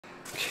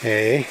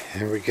Okay,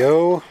 there we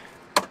go.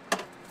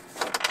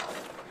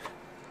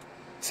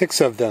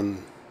 6 of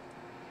them.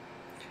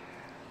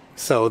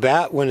 So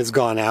that one has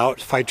gone out.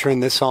 If I turn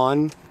this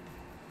on,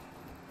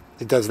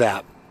 it does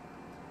that.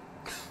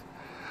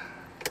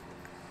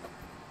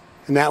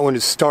 And that one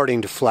is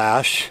starting to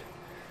flash.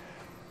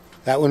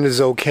 That one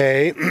is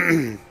okay.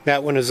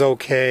 That one is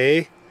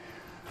okay.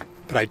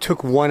 But I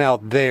took one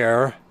out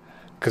there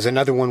because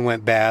another one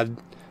went bad.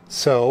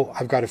 So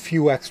I've got a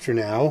few extra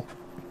now.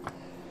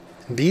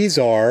 These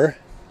are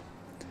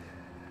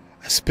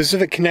a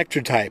specific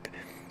connector type.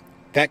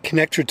 That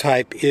connector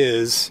type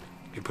is,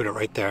 you put it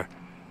right there,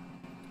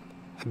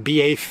 a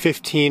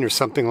BA15 or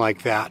something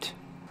like that.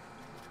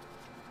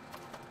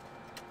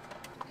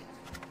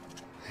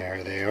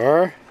 There they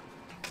are.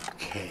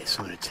 Okay, so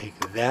I'm going to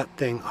take that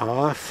thing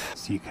off.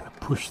 So you can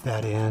push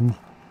that in.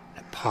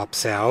 It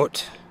pops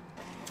out.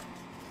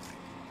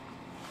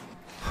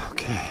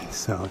 Okay,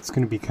 so it's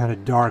going to be kind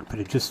of dark, but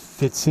it just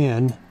fits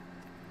in.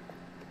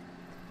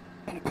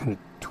 And it kind of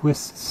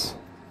twists.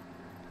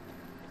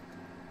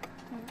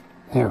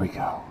 There we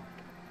go.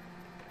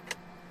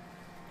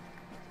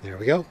 There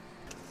we go.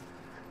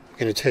 I'm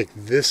going to take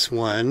this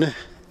one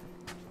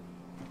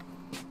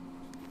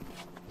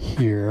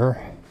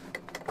here.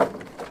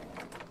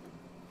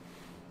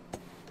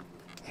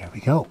 There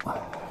we go.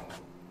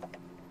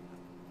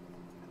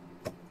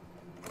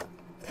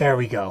 There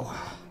we go.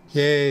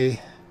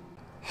 Yay.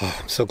 Oh,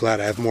 I'm so glad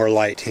I have more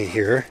light in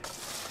here.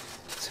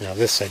 So now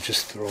this I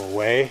just throw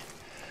away.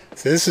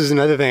 So this is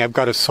another thing I've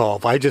got to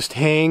solve. I just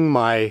hang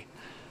my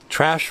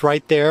trash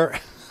right there.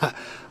 I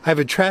have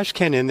a trash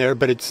can in there,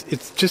 but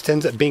it just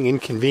ends up being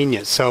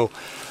inconvenient. So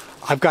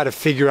I've got to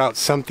figure out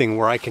something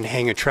where I can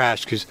hang a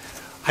trash, because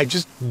I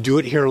just do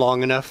it here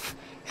long enough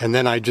and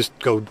then I just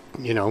go,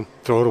 you know,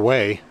 throw it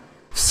away.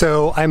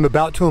 So I'm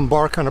about to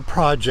embark on a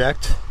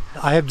project.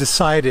 I have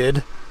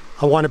decided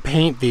I want to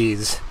paint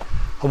these.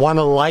 I want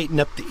to lighten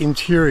up the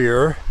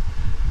interior.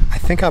 I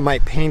think I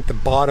might paint the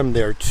bottom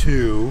there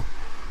too.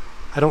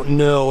 I don't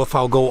know if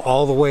I'll go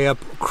all the way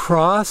up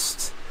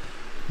across,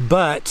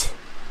 but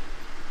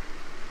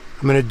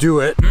I'm gonna do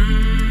it.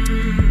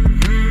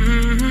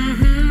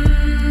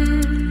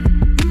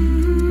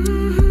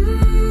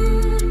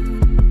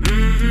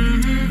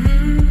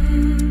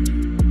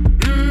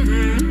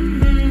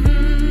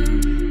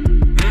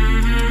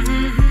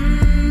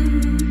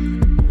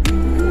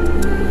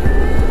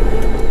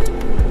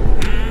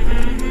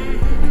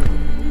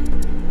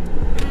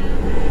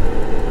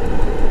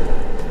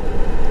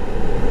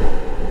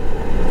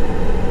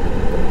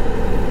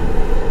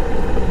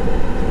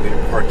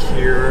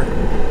 Here,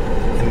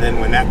 and then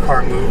when that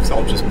car moves,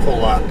 I'll just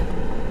pull up.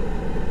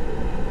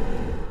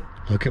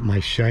 Look at my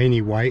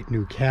shiny white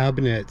new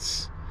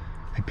cabinets.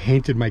 I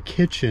painted my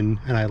kitchen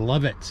and I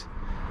love it.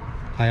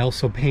 I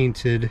also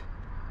painted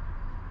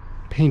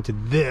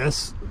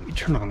this. Let me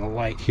turn on the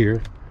light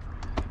here.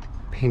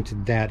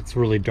 Painted that. It's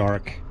really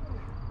dark,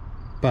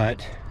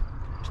 but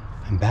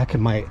I'm back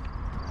at my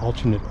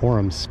alternate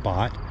Orem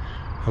spot.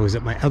 I was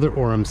at my other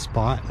Orem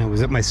spot and I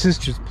was at my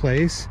sister's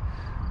place.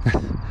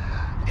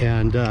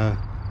 And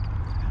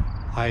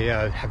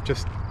I have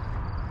just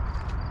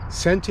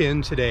sent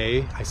in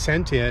today, I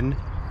sent in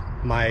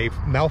my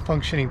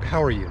malfunctioning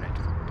power unit.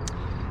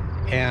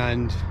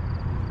 And,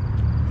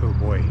 oh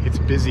boy, it's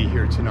busy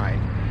here tonight.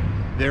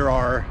 There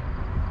are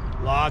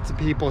lots of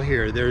people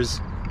here.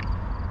 There's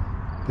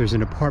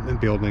an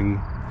apartment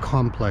building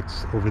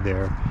complex over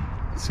there.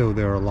 So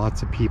there are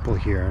lots of people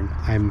here. And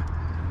I'm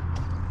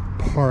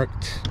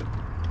parked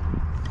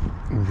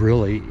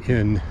really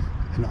in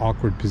an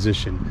awkward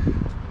position,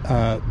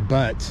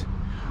 but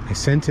I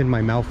sent in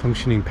my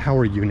malfunctioning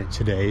power unit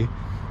today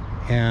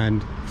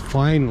and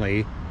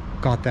finally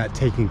got that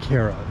taken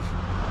care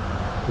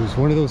of. It was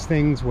one of those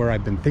things where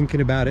I've been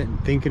thinking about it,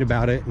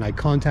 and I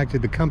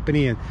contacted the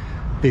company and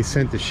they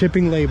sent the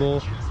shipping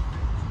label,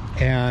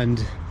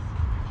 and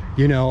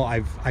you know,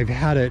 I've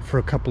had it for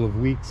a couple of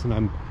weeks and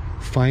I'm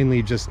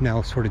finally just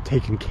now sort of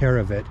taking care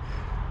of it.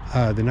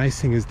 The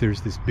nice thing is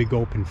there's this big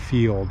open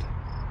field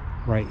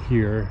right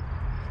here,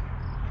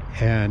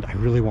 and I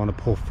really want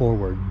to pull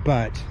forward,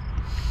 but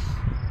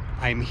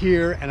I'm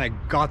here and I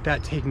got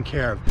that taken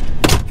care of.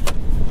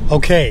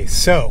 Okay,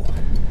 so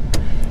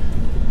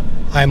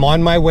I'm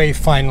on my way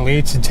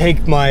finally to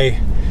take my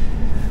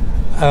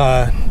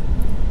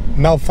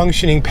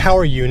malfunctioning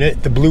power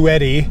unit, the Blue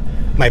Eddy,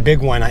 my big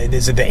one.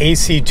 Is it the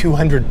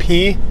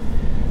AC200P?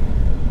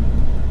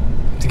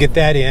 To get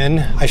that in.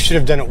 I should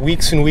have done it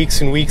weeks and weeks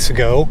and weeks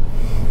ago,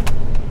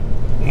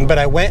 but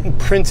I went and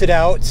printed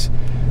out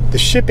the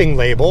shipping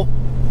label.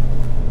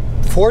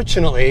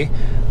 Fortunately,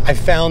 I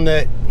found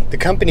that the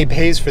company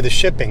pays for the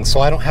shipping,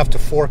 so I don't have to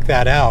fork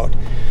that out.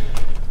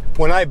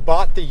 When I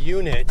bought the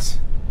unit,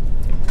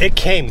 it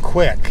came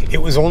quick.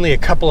 It was only a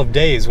couple of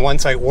days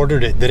once I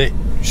ordered it that it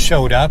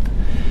showed up,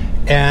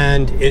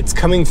 and it's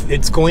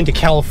going to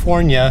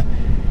California,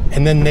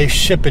 and then they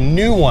ship a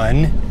new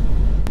one,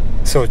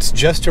 so it's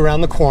just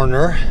around the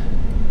corner.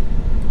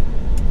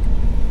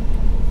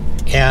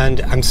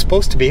 and I'm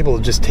supposed to be able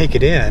to just take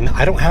it in.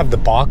 I don't have the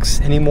box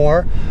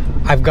anymore.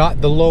 I've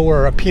got the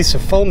lower a piece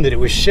of foam that it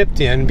was shipped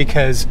in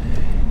because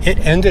it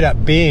ended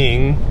up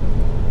being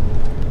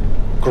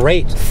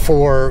great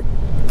for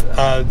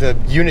the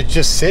unit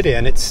just sit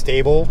in. It's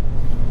stable.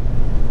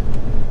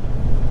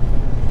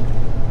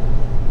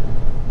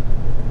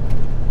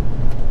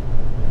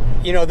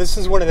 You know, this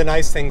is one of the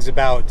nice things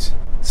about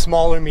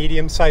smaller,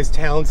 medium-sized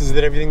towns is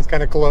that everything's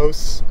kind of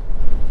close.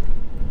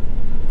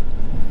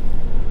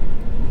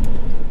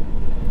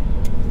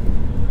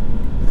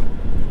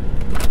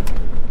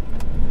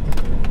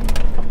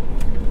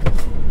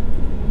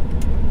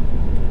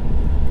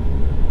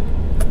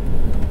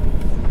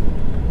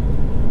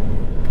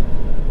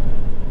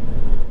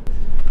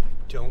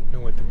 Don't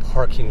know what the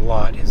parking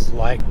lot is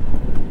like.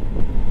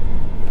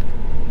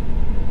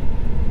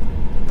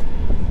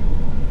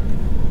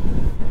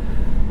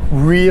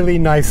 Really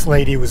nice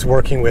lady was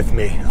working with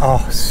me.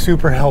 Oh,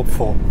 super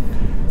helpful.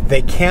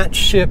 They can't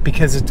ship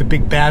because it's a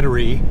big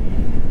battery.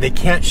 They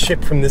can't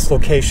ship from this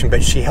location,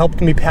 but she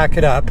helped me pack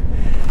it up,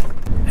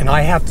 and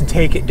I have to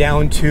take it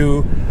down to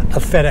a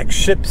FedEx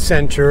ship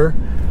center,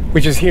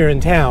 which is here in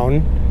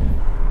town.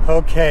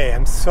 Okay,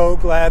 I'm so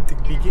glad to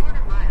be getting...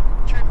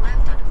 Turn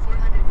left onto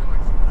 400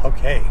 north.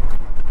 Okay,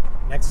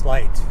 next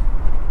light.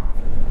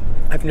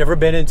 I've never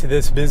been into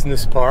this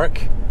business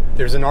park.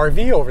 There's an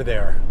RV over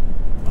there.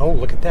 Oh,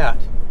 look at that.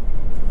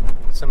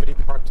 Somebody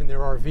parked in their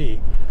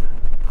RV.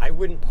 I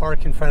wouldn't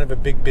park in front of a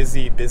big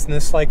busy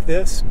business like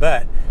this,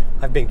 but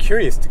I've been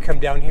curious to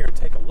come down here and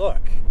take a look.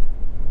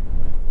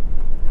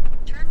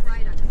 Turn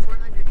right onto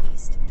 400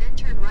 east, then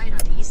turn right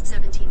onto east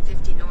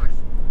 1750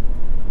 north.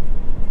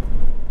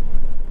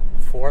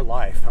 For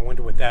life. I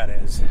wonder what that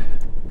is.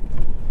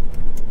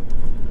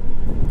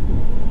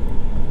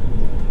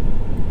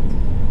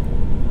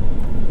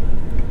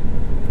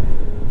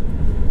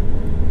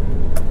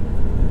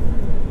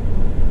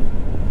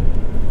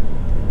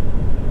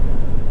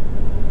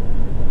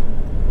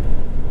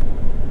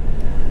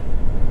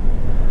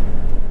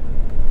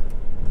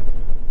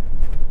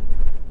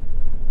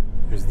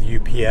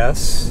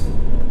 UPS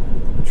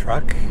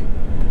truck.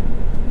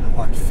 I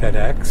want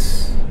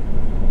FedEx.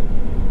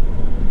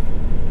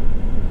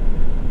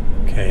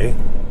 Okay.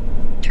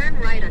 Turn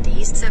right onto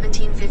east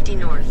 1750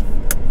 north.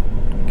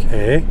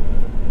 Okay.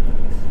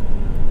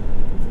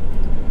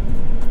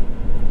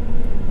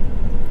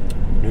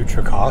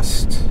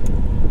 Nutricost.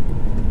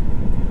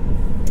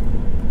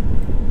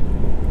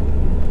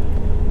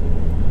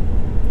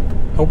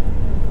 Oh,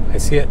 I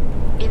see it.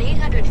 In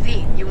 800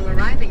 feet, you will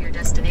arrive at your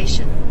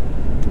destination.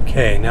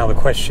 Okay, now the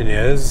question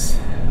is,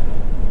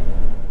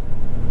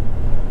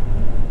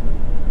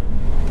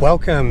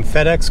 welcome,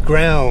 FedEx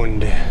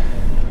Ground.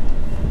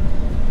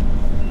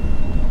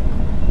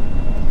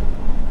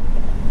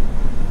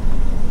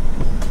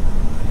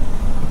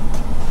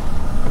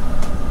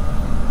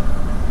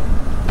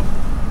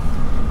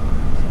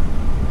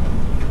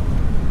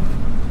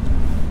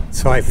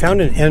 So I found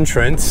an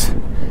entrance,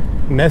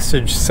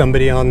 messaged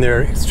somebody on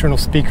their external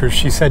speakers.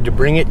 She said to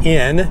bring it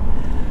in,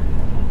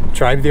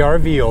 drive the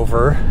RV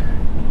over,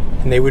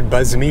 and they would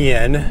buzz me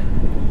in.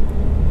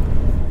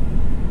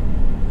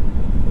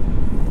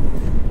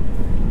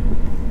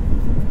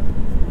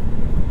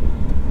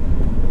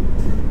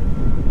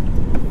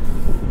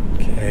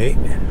 Okay,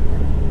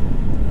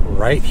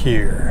 right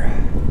here.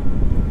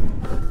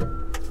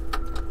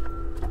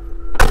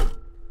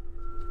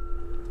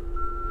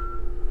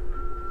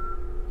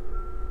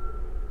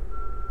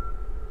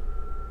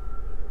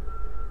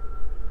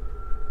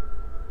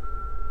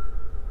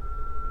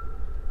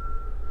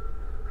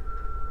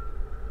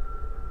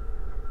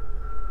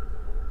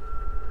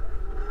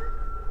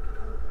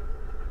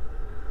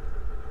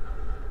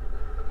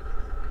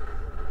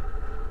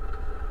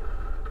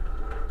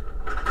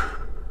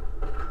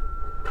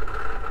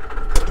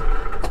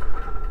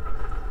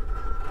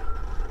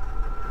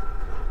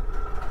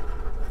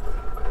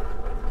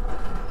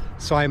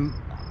 So I'm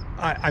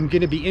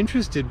going to be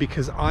interested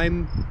because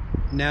I'm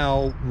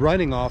now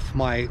running off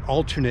my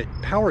alternate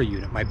power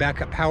unit, my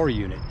backup power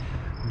unit.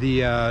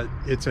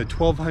 It's a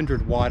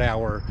 1200 watt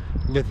hour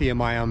lithium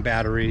ion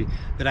battery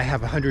that I have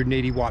a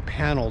 180 watt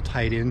panel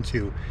tied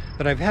into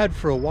that I've had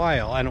for a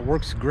while, and it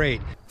works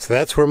great. So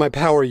that's where my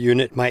power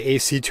unit, my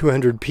AC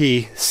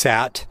 200p,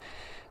 sat.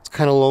 It's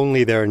kind of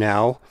lonely there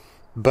now,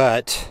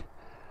 but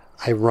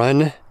I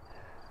run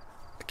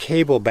a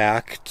cable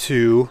back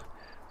to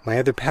my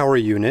other power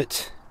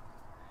unit,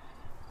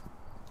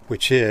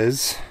 which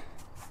is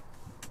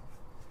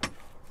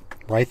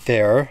right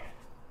there.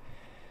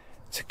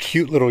 It's a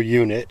cute little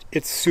unit.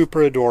 It's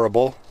super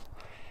adorable.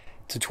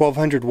 It's a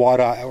 1200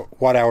 watt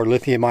hour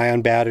lithium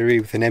ion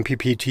battery with an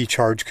MPPT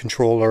charge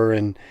controller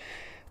and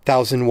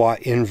 1000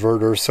 watt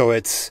inverter, so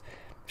it's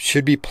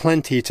should be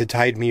plenty to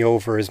tide me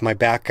over as my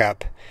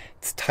backup.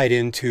 It's tied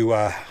into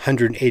a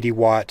 180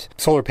 watt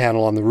solar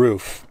panel on the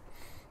roof.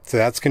 So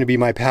that's going to be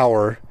my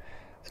power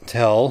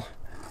until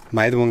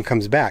my other one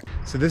comes back.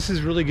 So this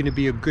is really going to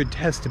be a good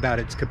test about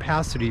its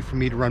capacity for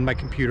me to run my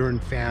computer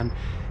and fan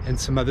and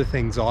some other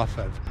things off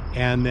of.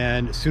 And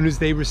then as soon as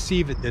they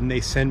receive it, then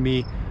they send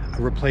me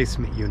a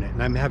replacement unit.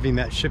 And I'm having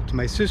that shipped to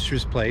my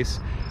sister's place,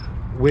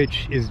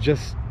 which is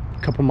just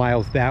a couple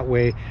miles that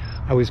way.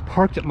 I was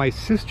parked at my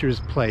sister's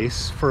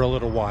place for a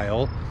little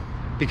while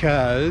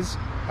because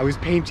I was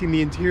painting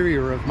the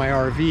interior of my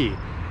RV.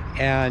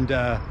 And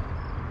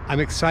I'm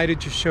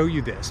excited to show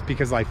you this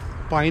because I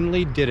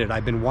finally did it.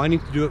 I've been wanting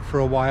to do it for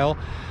a while.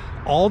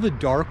 All the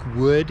dark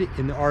wood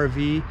in the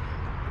RV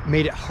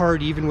made it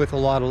hard, even with a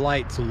lot of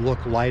light, to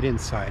look light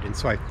inside. And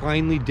so I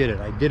finally did it.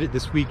 I did it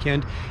this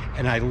weekend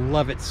and I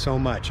love it so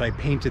much. I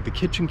painted the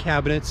kitchen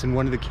cabinets and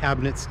one of the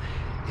cabinets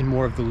in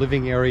more of the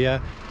living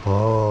area.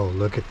 Oh,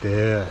 look at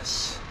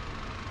this.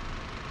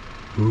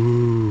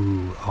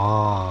 Ooh,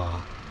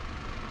 ah.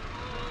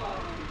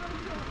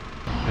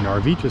 An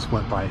RV just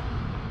went by.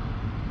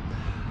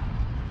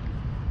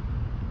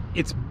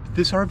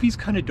 This RV's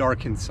kind of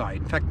dark inside.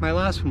 In fact, my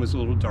last one was a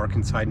little dark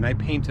inside and I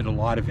painted a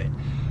lot of it.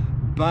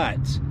 But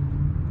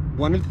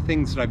one of the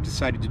things that I've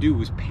decided to do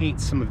was paint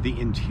some of the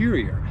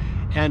interior.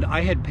 And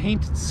I had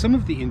painted some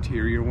of the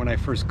interior when I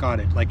first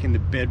got it, like in the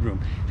bedroom.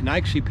 And I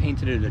actually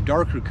painted it a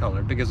darker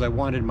color because I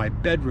wanted my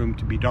bedroom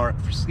to be dark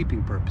for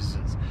sleeping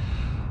purposes.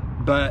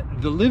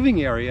 But the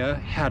living area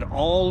had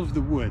all of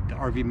the wood the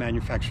RV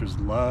manufacturers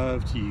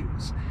love to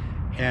use,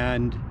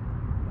 and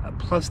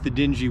plus the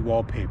dingy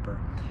wallpaper.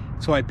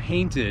 So I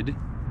painted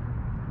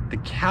the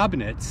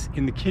cabinets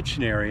in the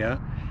kitchen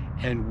area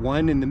and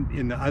one in the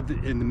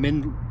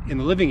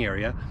living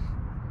area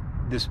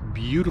this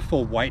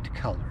beautiful white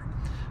color.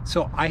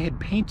 So I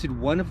had painted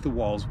one of the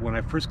walls when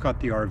I first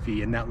got the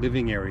RV in that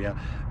living area,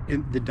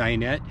 in the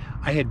dinette.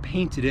 I had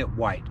painted it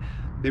white.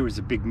 There was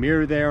a big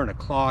mirror there and a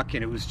clock,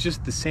 and it was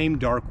just the same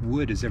dark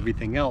wood as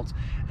everything else,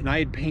 and I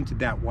had painted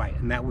that white,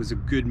 and that was a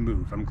good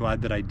move. I'm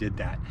glad that I did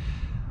that.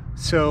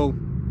 So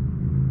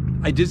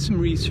I did some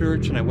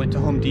research and I went to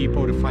Home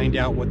Depot to find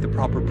out what the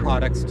proper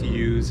products to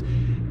use,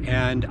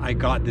 and I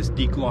got this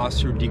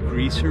deglosser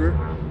degreaser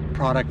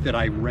product that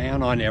I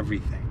ran on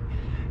everything,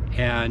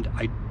 and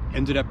I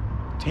ended up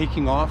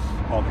taking off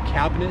all the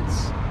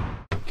cabinets.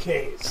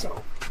 Okay,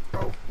 so,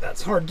 oh,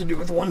 that's hard to do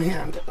with one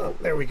hand. Oh,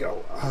 there we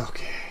go.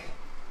 Okay.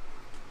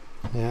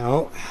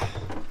 Now,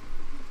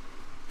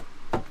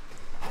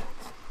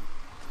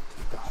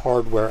 the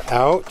hardware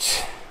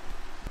out.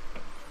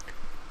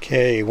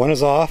 Okay, one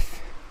is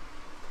off.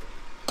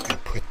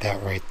 Put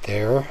that right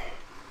there.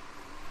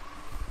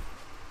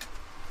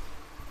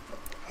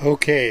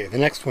 Okay, the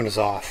next one is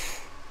off.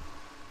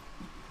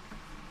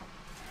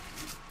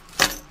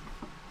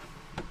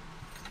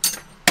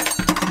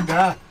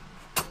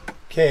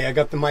 Okay, I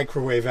got the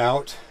microwave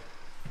out.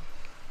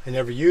 I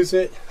never use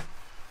it.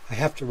 I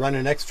have to run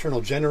an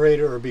external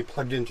generator or be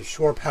plugged into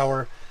shore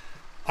power.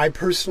 I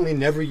personally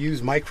never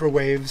use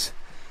microwaves,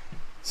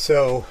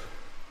 so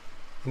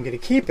I'm going to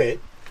keep it,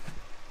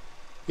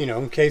 you know,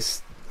 in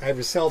case I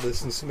ever sell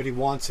this and somebody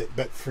wants it.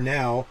 But for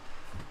now,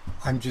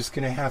 I'm just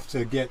going to have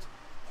to get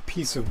a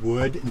piece of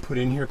wood and put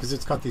in here because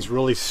it's got these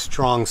really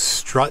strong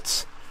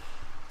struts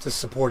to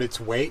support its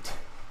weight.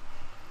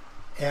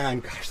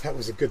 And gosh, that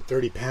was a good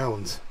 30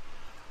 pounds.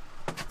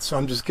 So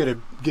I'm just going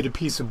to get a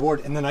piece of board,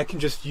 and then I can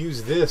just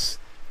use this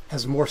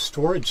as more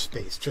storage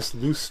space, just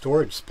loose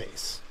storage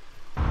space.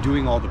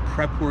 Doing all the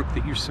prep work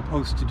that you're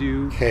supposed to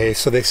do. Okay,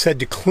 so they said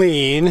to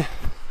clean.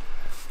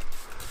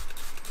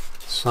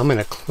 So I'm going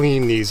to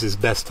clean these as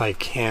best I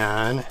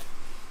can.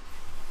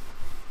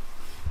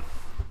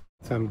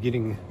 So I'm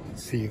getting,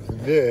 see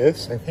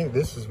this, I think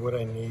this is what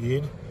I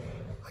need.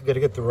 I got to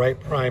get the right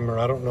primer.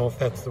 I don't know if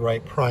that's the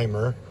right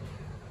primer.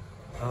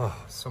 Oh,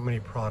 so many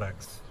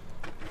products.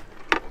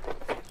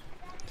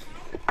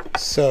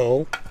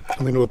 So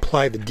I'm going to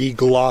apply the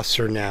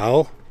deglosser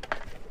now.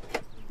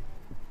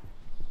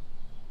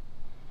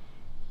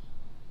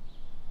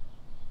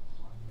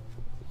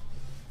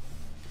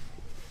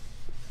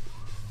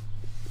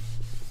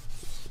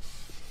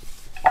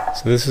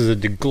 So this is a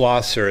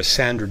deglosser, a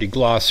sander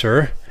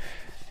deglosser,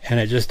 and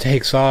it just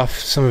takes off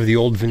some of the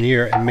old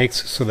veneer and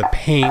makes it so the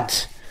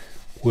paint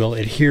will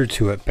adhere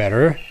to it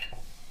better.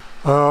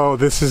 Oh,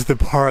 this is the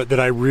part that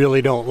I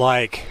really don't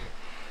like.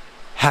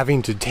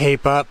 Having to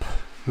tape up,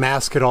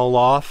 mask it all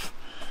off.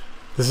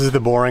 This is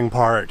the boring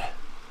part.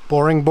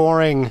 Boring,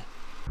 boring.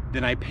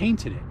 Then I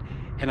painted it,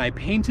 and I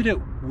painted it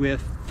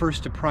with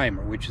first a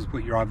primer, which is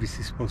what you're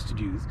obviously supposed to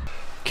use.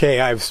 Okay,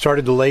 I've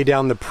started to lay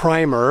down the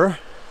primer.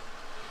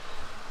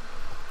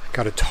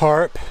 Got a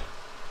tarp,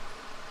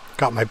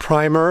 got my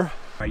primer.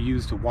 I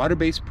used a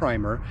water-based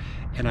primer,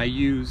 and I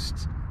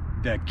used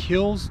the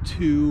Kills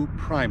 2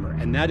 primer,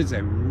 and that is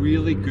a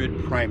really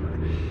good primer.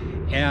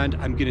 And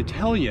I'm going to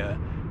tell you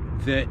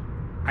that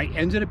I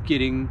ended up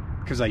getting,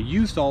 because I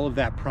used all of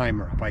that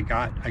primer up. I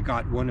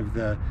got one of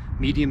the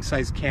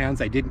medium-sized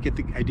cans. I didn't get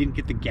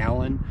the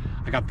gallon.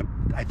 I got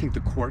I think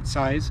the quart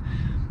size.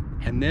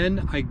 And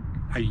then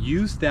I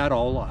used that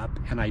all up,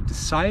 and I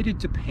decided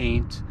to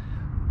paint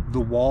the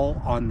wall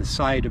on the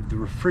side of the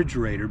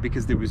refrigerator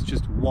because there was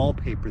just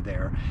wallpaper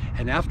there.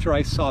 And after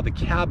I saw the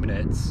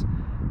cabinets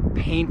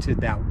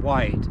painted that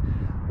white,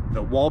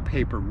 the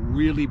wallpaper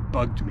really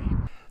bugged me.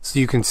 So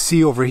you can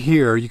see over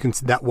here, you can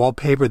see that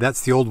wallpaper,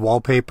 that's the old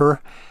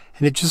wallpaper,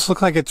 and it just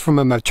looks like it's from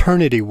a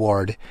maternity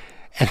ward,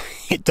 and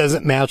it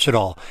doesn't match at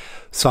all.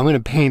 So I'm going to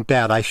paint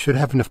that. I should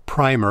have enough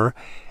primer,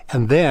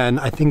 and then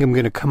I think I'm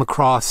going to come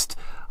across,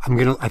 I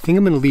think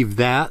I'm going to leave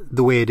that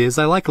the way it is.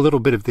 I like a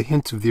little bit of the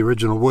hint of the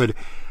original wood,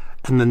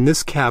 and then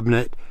this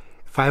cabinet,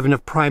 if I have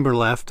enough primer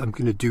left, I'm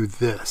going to do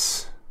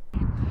this.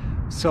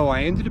 So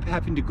I ended up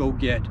having to go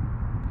get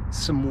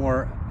some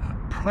more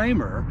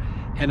primer,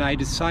 and I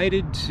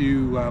decided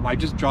to, I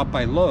just dropped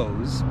by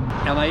Lowe's,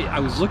 and I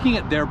was looking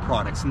at their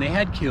products, and they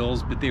had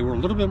Kills, but they were a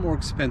little bit more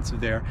expensive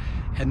there,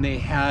 and they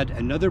had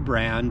another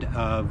brand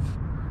of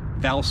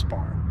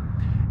Valspar,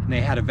 and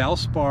they had a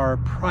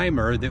Valspar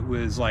primer that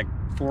was like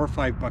 $4 or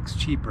 $5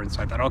 cheaper, and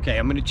so I thought, okay,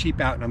 I'm going to cheap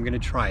out and I'm going to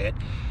try it.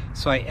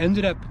 So I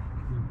ended up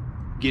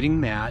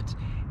getting that,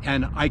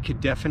 and I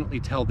could definitely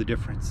tell the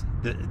difference.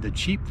 The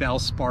cheap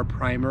Valspar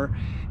primer,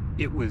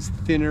 it was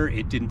thinner,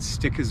 it didn't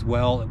stick as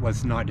well, it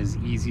was not as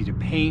easy to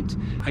paint.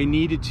 I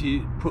needed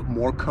to put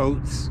more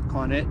coats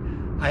on it.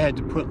 I had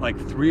to put like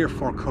 3 or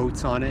 4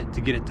 coats on it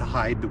to get it to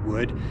hide the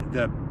wood.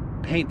 The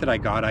paint that I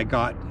got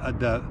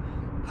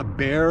a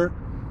bare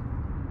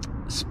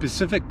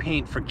specific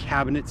paint for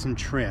cabinets and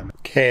trim.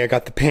 Okay, I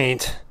got the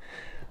paint.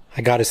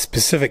 I got a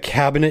specific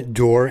cabinet,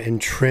 door,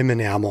 and trim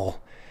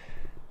enamel.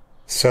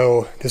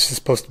 So this is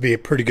supposed to be a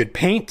pretty good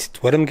paint.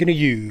 It's what I'm gonna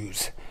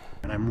use.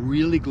 And I'm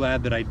really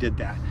glad that I did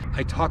that.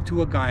 I talked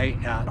to a guy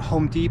at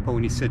Home Depot,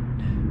 and he said,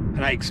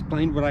 and I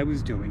explained what I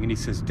was doing, and he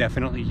says,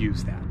 definitely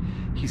use that.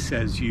 He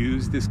says,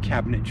 use this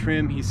cabinet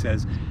trim. He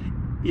says,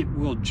 it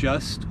will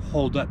just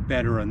hold up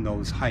better in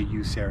those high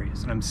use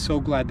areas. And I'm so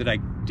glad that I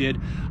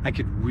did. I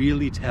could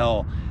really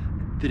tell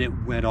that it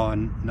went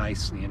on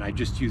nicely. And I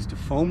just used a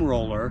foam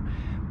roller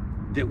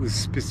that was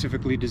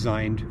specifically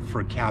designed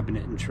for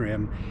cabinet and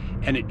trim,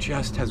 and it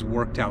just has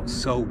worked out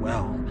so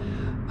well.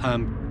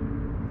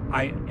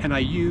 I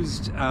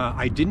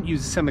didn't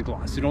use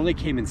semi-gloss. It only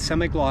came in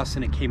semi-gloss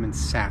and it came in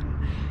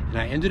satin. And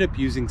I ended up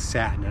using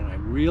satin, and I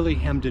really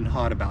hemmed and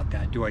hawed about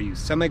that. Do I use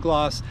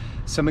semi-gloss?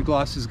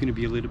 Semi-gloss is going to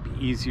be a little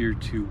bit easier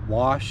to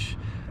wash,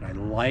 but I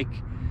like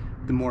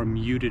the more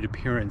muted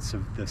appearance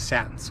of the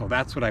satin, so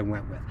that's what I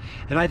went with.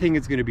 And I think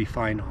it's going to be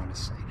fine,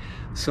 honestly.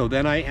 So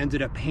then I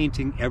ended up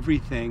painting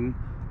everything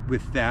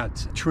with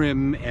that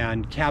trim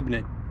and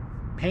cabinet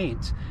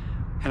paint,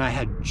 and I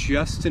had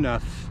just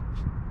enough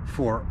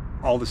for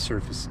all the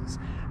surfaces,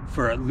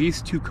 for at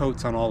least 2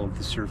 coats on all of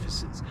the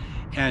surfaces.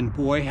 And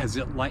boy, has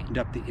it lightened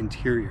up the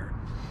interior.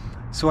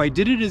 So I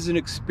did it as an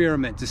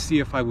experiment to see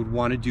if I would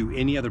want to do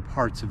any other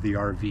parts of the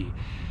RV.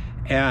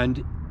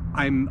 And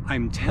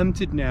I'm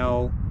tempted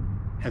now,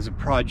 as a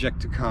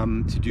project to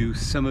come, to do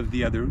some of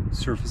the other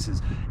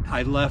surfaces.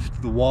 I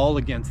left the wall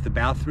against the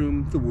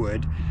bathroom, the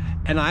wood,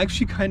 and I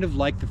actually kind of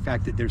like the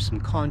fact that there's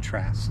some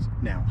contrast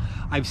now.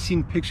 I've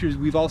seen pictures,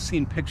 we've all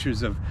seen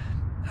pictures of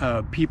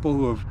people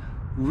who have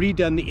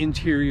redone the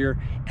interior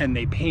and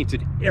they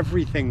painted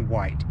everything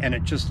white, and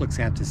it just looks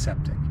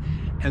antiseptic.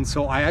 And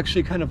so I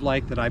actually kind of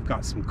like that I've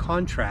got some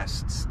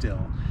contrast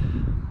still.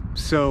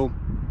 So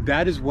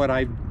that is what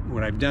I've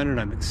done,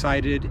 and I'm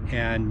excited.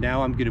 And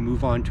now I'm going to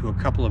move on to a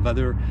couple of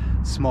other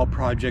small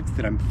projects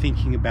that I'm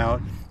thinking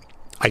about.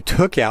 I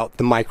took out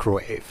the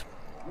microwave.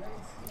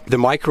 The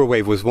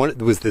microwave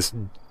was this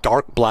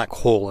dark black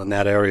hole in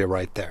that area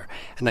right there,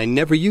 and I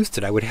never used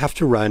it. I would have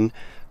to run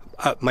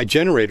my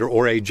generator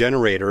or a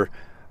generator,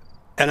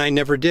 and I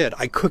never did.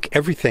 I cook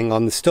everything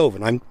on the stove,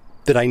 and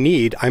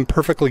I'm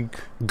perfectly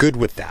good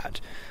with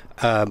that.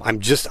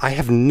 I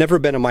have never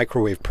been a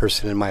microwave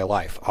person in my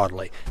life,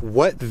 oddly.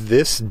 What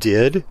this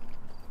did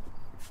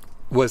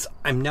was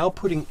I'm now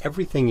putting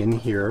everything in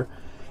here,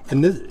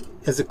 and this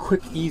is a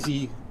quick,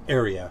 easy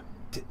area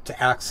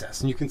to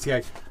access. And you can see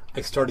I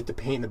started to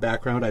paint in the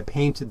background. I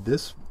painted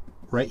this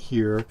right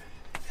here,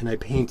 and I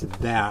painted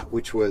that,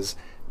 which was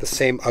the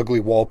same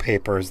ugly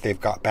wallpaper as they've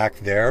got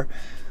back there.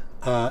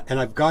 And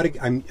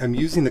I'm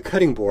using the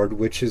cutting board,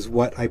 which is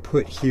what I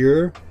put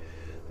here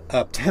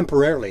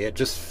temporarily. It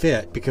just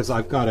fit because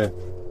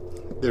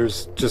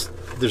there's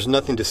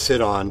nothing to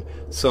sit on.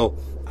 So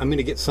I'm going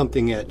to get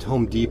something at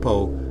Home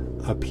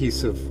Depot, a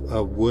piece of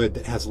wood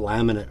that has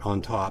laminate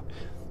on top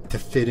to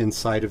fit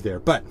inside of there.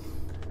 But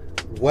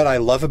what I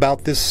love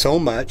about this so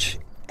much,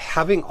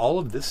 having all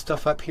of this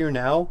stuff up here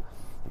now,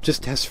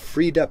 just has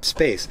freed up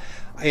space.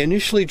 I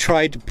initially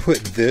tried to put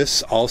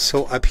this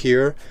also up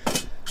here,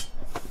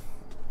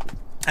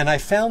 and I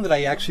found that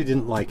I actually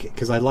didn't like it,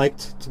 because I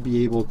liked to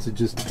be able to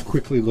just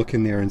quickly look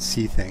in there and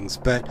see things.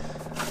 But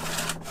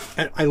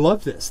I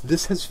love this.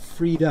 This has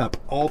freed up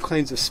all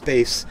kinds of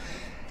space,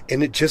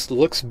 and it just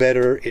looks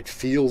better. It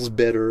feels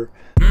better.